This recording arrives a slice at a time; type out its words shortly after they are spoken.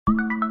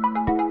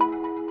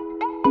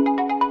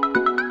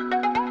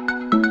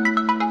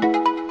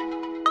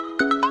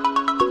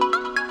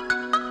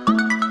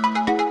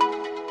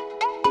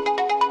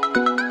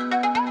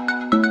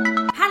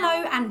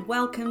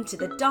to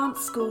the Dance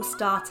School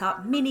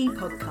Startup mini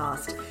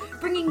podcast,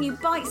 bringing you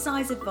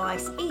bite-sized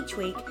advice each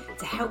week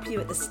to help you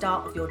at the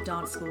start of your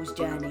dance school's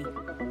journey.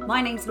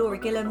 My name's Laura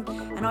Gillam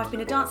and I've been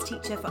a dance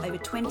teacher for over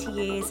 20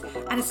 years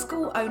and a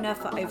school owner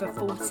for over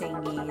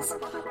 14 years.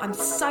 I'm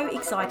so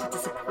excited to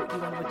support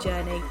you on your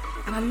journey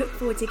and I look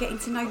forward to getting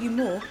to know you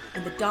more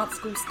in the Dance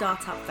School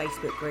Startup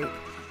Facebook group.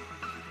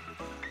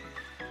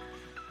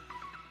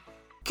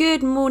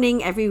 Good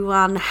morning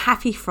everyone,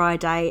 happy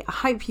Friday. I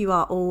hope you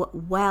are all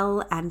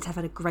well and have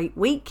had a great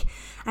week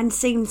and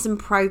seen some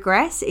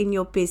progress in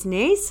your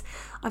business.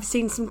 I've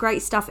seen some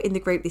great stuff in the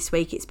group this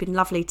week. It's been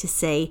lovely to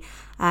see.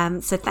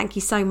 So thank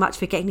you so much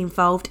for getting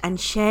involved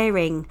and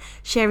sharing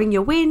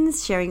your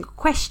wins, sharing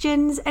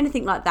questions,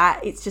 anything like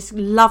that. It's just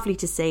lovely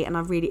to see and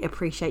I really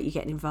appreciate you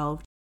getting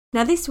involved.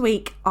 Now this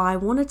week I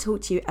want to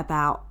talk to you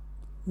about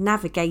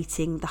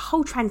navigating the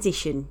whole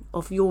transition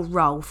of your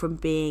role from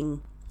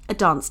being a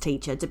dance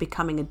teacher to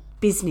becoming a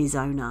business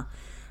owner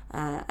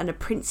and a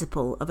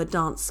principal of a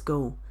dance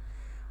school.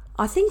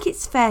 I think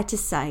it's fair to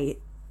say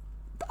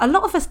a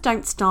lot of us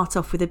don't start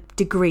off with a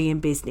degree in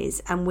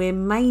business and we're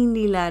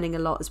mainly learning a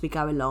lot as we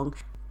go along.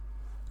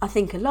 I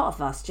think a lot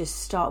of us just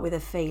start with a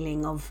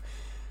feeling of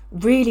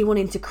really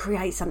wanting to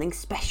create something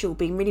special,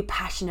 being really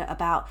passionate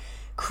about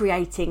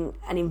creating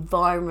an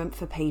environment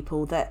for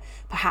people that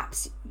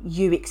perhaps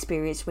you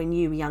experienced when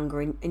you were younger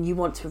and you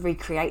want to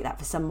recreate that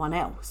for someone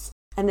else.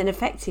 And then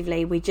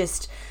effectively we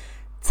just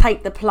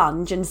take the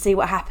plunge and see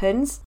what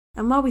happens.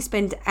 And while we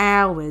spend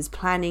hours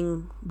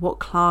planning what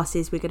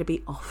classes we're going to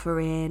be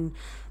offering,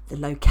 the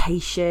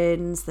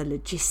locations, the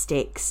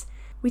logistics,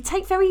 we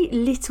take very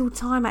little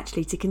time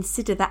actually to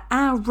consider that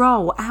our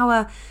role,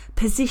 our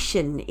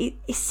position,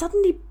 it's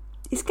going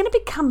to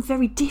become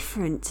very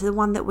different to the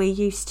one that we're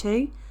used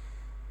to.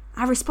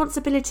 Our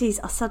responsibilities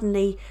are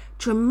suddenly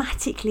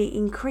dramatically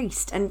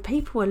increased and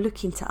people are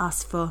looking to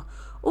us for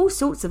all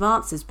sorts of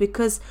answers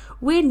because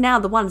we're now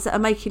the ones that are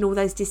making all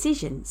those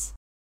decisions.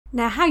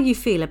 Now, how you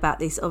feel about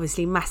this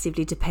obviously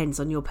massively depends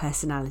on your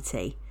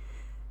personality.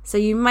 So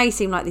you may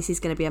seem like this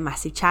is going to be a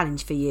massive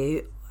challenge for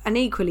you, and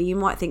equally you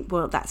might think,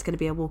 well, that's going to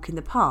be a walk in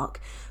the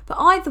park. But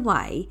either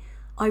way,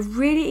 I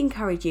really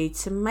encourage you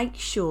to make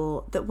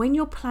sure that when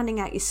you're planning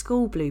out your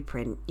school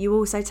blueprint, you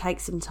also take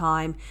some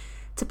time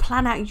to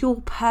plan out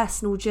your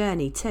personal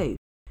journey too.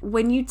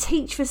 When you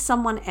teach for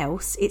someone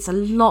else, it's a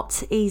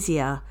lot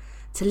easier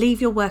to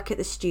leave your work at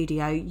the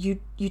studio. You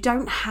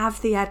don't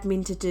have the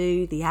admin to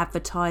do, the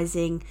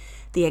advertising,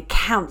 the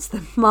accounts,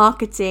 the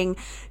marketing,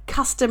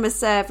 customer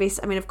service.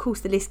 I mean, of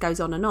course, the list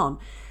goes on. And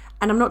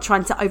I'm not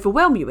trying to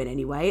overwhelm you in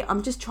any way.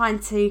 I'm just trying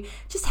to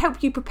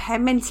help you prepare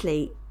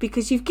mentally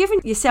because you've given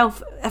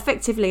yourself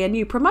effectively a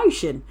new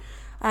promotion.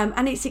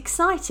 And it's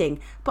exciting.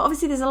 But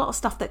obviously, there's a lot of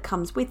stuff that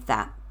comes with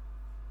that.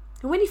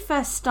 And when you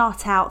first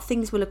start out,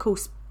 things will, of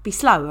course, be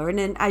slower. And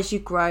then as you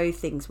grow,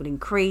 things will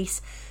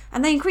increase.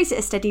 And they increase at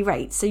a steady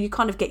rate, so you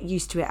kind of get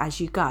used to it as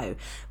you go.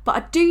 But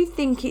I do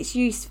think it's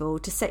useful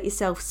to set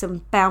yourself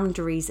some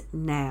boundaries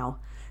now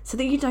so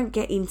that you don't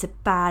get into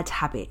bad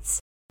habits.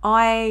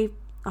 I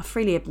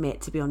freely admit,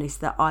 to be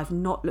honest, that I've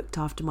not looked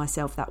after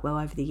myself that well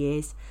over the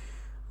years.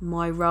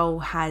 My role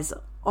has,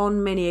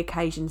 on many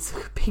occasions,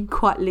 been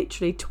quite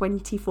literally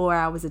 24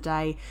 hours a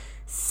day,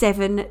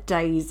 7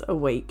 days a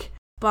week.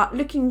 But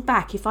looking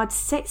back, if I'd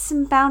set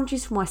some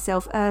boundaries for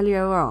myself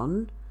earlier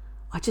on,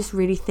 I just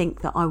really think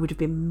that I would have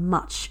been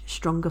much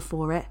stronger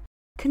for it.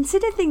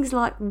 Consider things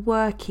like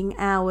working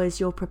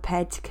hours you're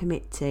prepared to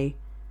commit to.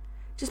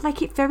 Just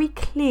make it very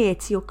clear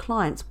to your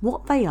clients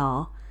what they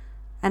are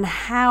and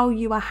how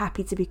you are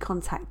happy to be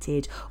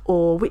contacted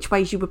or which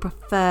ways you would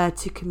prefer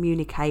to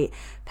communicate.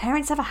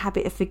 Parents have a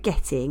habit of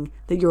forgetting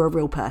that you're a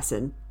real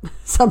person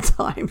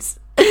sometimes.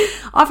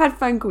 I've had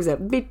phone calls at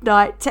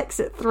midnight,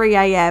 texts at 3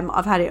 a.m.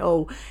 I've had it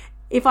all.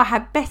 If I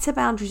had better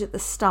boundaries at the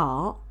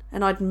start,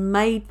 and I'd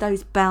made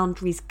those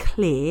boundaries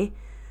clear,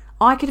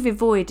 I could have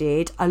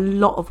avoided a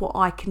lot of what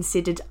I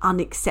considered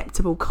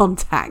unacceptable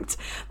contact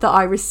that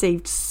I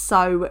received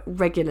so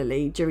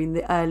regularly during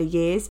the early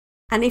years.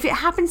 And if it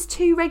happens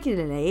too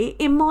regularly,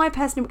 in my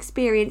personal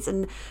experience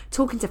and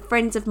talking to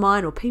friends of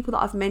mine or people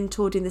that I've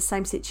mentored in the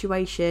same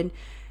situation,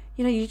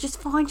 you just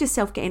find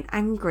yourself getting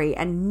angry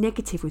and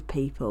negative with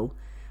people.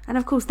 And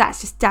of course, that's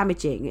just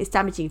damaging. It's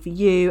damaging for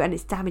you and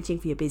it's damaging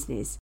for your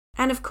business.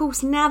 And of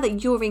course, now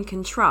that you're in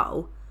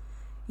control,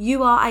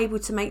 you are able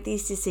to make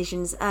these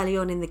decisions early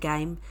on in the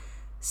game,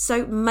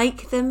 so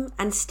make them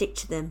and stick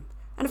to them.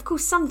 And of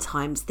course,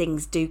 sometimes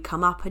things do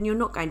come up and you're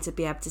not going to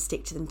be able to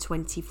stick to them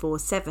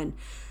 24/7.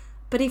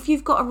 But if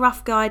you've got a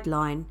rough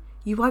guideline,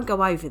 you won't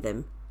go over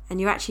them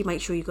and you actually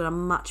make sure you've got a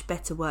much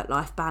better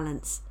work-life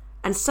balance.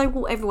 And so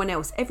will everyone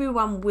else.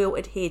 Everyone will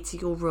adhere to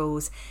your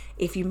rules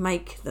if you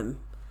make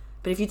them.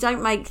 But if you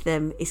don't make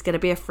them, it's going to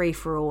be a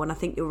free-for-all and I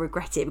think you'll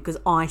regret it because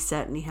I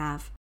certainly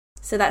have.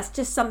 So that's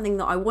just something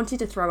that I wanted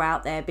to throw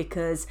out there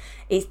because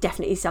it's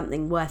definitely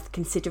something worth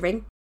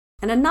considering.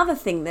 And another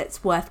thing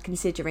that's worth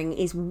considering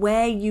is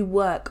where you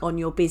work on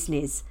your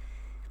business.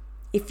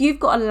 If you've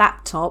got a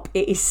laptop,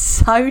 it is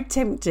so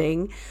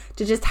tempting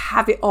to just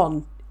have it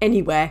on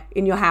anywhere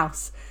in your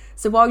house.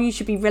 So while you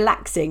should be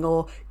relaxing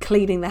or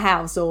cleaning the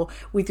house or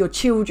with your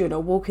children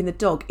or walking the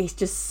dog, it's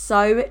just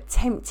so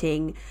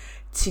tempting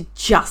to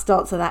just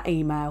answer that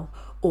email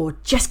or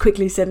just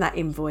quickly send that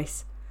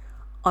invoice.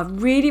 I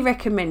really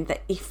recommend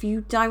that if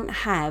you don't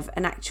have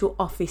an actual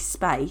office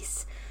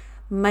space,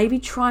 maybe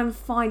try and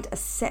find a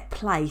set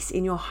place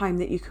in your home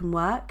that you can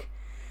work.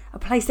 A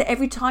place that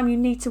every time you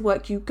need to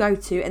work, you go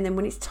to, and then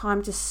when it's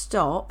time to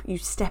stop, you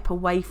step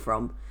away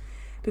from.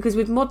 Because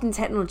with modern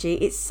technology,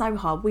 it's so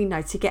hard, we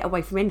know, to get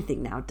away from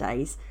anything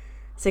nowadays.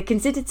 So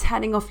consider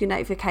turning off your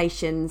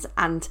notifications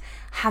and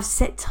have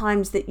set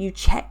times that you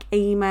check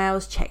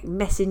emails, check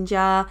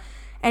Messenger,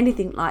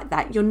 anything like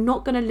that. You're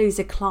not going to lose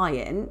a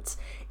client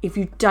if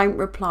you don't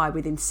reply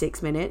within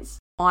 6 minutes.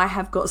 I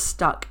have got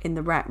stuck in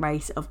the rat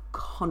race of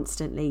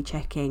constantly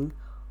checking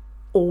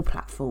all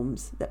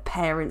platforms that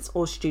parents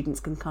or students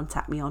can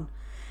contact me on.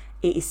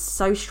 It is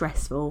so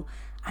stressful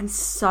and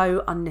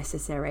so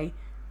unnecessary.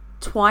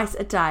 Twice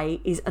a day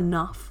is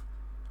enough.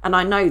 And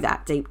I know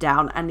that deep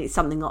down, and it's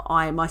something that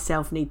I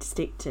myself need to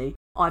stick to.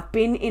 I've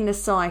been in a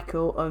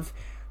cycle of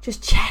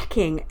just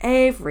checking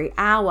every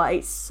hour.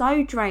 It's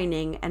so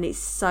draining and it's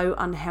so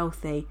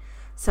unhealthy.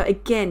 So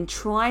again,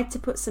 try to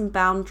put some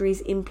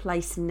boundaries in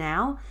place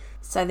now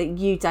so that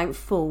you don't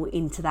fall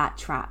into that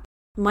trap.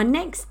 My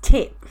next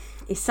tip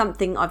is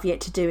something I've yet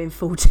to do in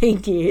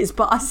 14 years,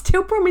 but I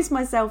still promise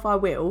myself I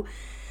will.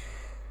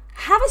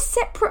 Have a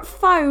separate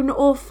phone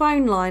or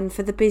phone line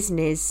for the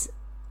business.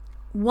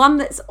 One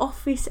that's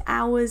office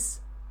hours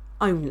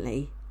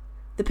only.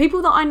 The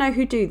people that I know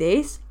who do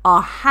this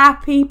are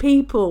happy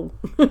people.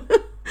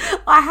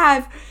 I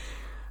have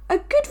a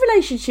good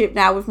relationship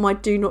now with my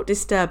do not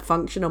disturb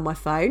function on my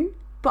phone,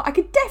 but I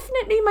could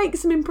definitely make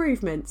some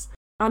improvements.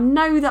 I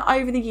know that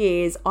over the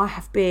years I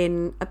have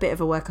been a bit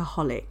of a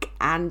workaholic,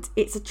 and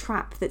it's a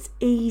trap that's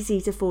easy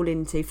to fall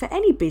into for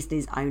any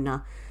business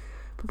owner.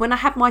 But when I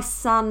had my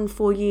son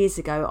 4 years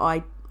ago,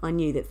 I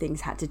knew that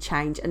things had to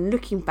change. And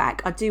looking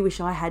back, I do wish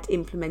I had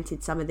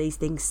implemented some of these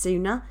things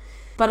sooner.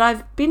 But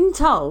I've been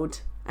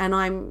told, and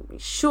I'm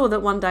sure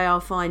that one day I'll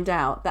find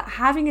out, that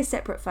having a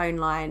separate phone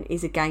line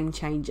is a game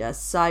changer.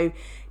 So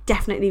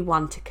definitely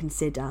one to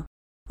consider.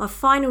 My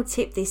final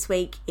tip this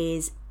week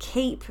is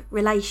keep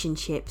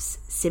relationships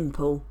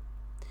simple.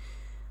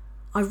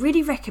 I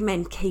really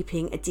recommend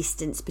keeping a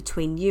distance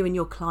between you and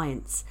your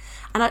clients.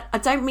 And I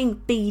don't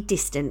mean be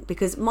distant,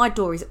 because my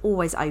door is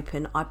always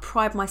open. I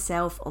pride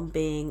myself on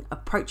being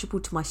approachable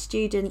to my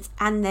students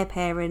and their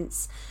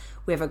parents.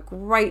 We have a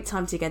great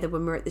time together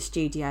when we're at the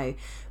studio.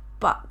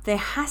 But there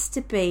has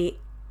to be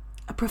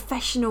a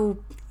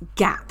professional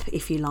gap,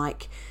 if you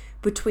like,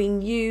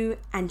 between you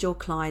and your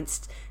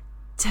clients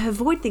to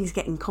avoid things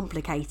getting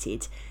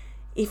complicated.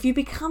 If you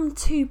become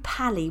too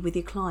pally with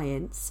your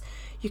clients,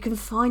 you can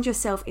find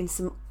yourself in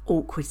some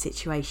awkward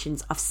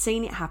situations. I've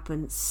seen it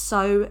happen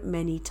so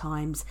many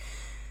times.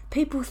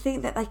 People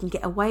think that they can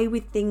get away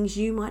with things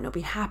you might not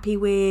be happy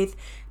with.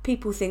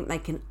 People think they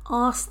can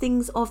ask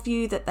things of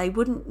you that they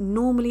wouldn't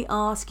normally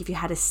ask if you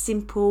had a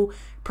simple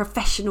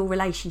professional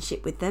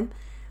relationship with them.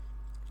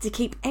 To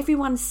keep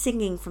everyone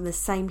singing from the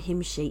same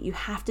hymn sheet, you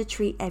have to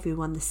treat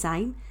everyone the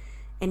same.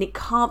 And it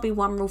can't be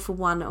one rule for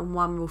one and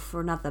one rule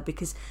for another,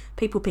 because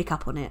people pick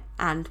up on it.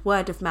 And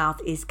word of mouth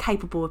is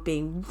capable of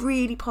being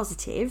really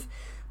positive,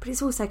 but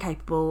it's also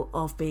capable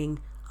of being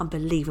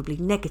unbelievably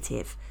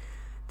negative.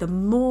 The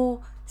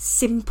more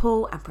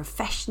simple and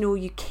professional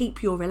you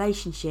keep your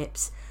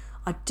relationships,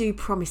 I do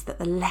promise that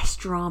the less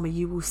drama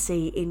you will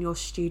see in your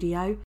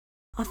studio.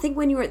 I think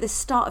when you're at the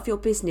start of your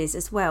business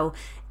as well,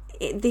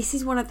 this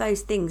is one of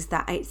those things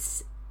that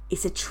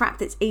it's a trap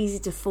that's easy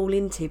to fall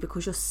into,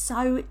 because you're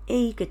so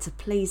eager to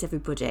please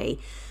everybody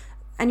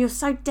and you're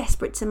so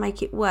desperate to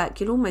make it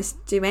work. You'll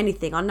almost do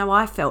anything. I know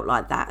I felt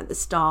like that at the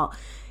start.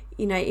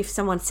 You know, if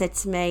someone said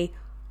to me,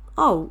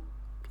 "Oh,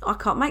 I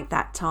can't make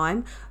that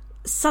time,"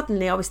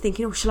 suddenly I was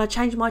thinking, "Oh, shall I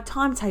change my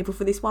timetable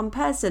for this one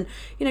person?"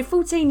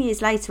 14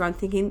 years later, I'm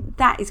thinking,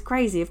 that is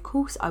crazy. Of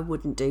course I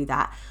wouldn't do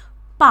that.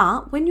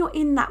 But when you're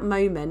in that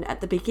moment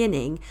at the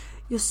beginning,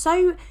 you're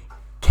so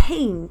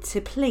keen to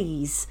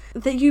please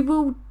that you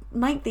will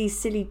make these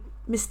silly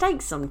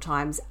mistakes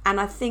sometimes. And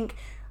I think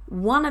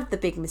one of the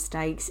big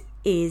mistakes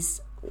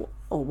is,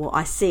 or what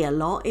I see a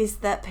lot, is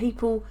that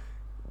people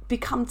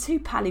become too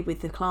pally with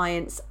the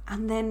clients,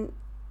 and then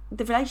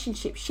the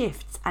relationship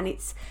shifts and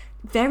it's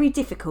very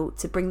difficult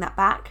to bring that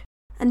back.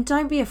 And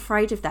don't be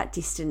afraid of that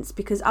distance,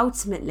 because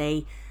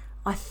ultimately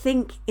I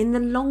think in the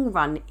long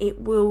run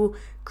it will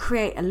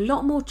create a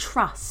lot more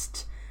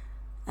trust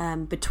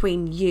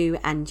between you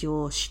and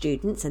your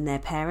students and their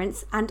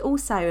parents, and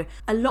also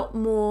a lot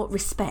more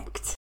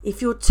respect.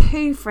 If you're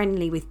too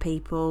friendly with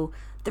people,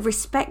 the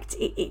respect,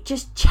 it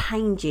just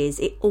changes,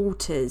 it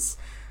alters.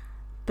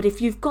 But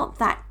if you've got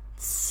that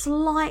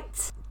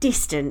slight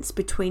distance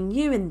between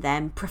you and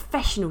them,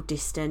 professional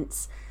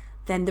distance,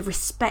 then the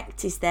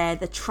respect is there,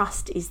 the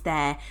trust is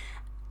there.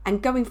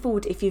 And going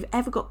forward, if you've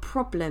ever got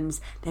problems,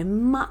 they're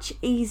much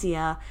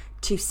easier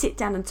to sit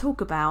down and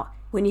talk about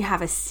when you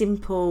have a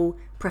simple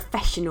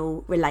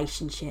professional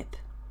relationship.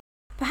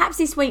 Perhaps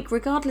this week,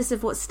 regardless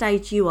of what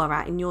stage you are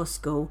at in your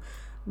school,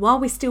 while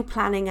we're still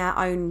planning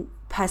our own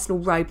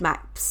personal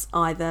roadmaps,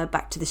 either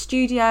back to the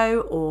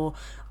studio or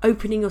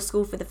opening your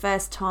school for the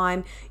first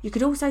time, you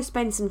could also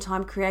spend some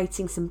time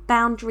creating some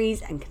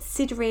boundaries and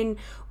considering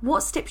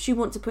what steps you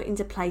want to put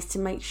into place to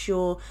make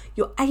sure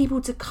you're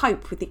able to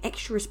cope with the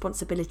extra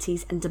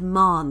responsibilities and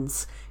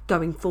demands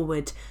going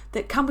forward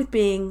that come with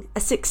being a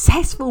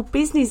successful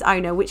business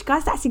owner, which,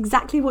 guys, that's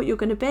exactly what you're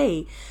going to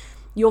be.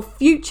 Your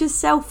future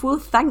self will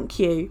thank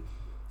you.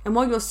 And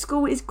while your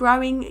school is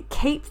growing,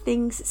 keep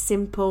things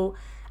simple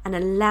and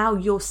allow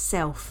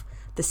yourself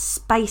the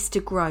space to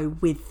grow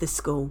with the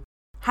school.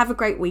 Have a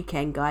great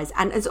weekend, guys.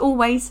 And as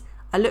always,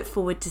 I look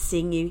forward to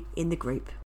seeing you in the group.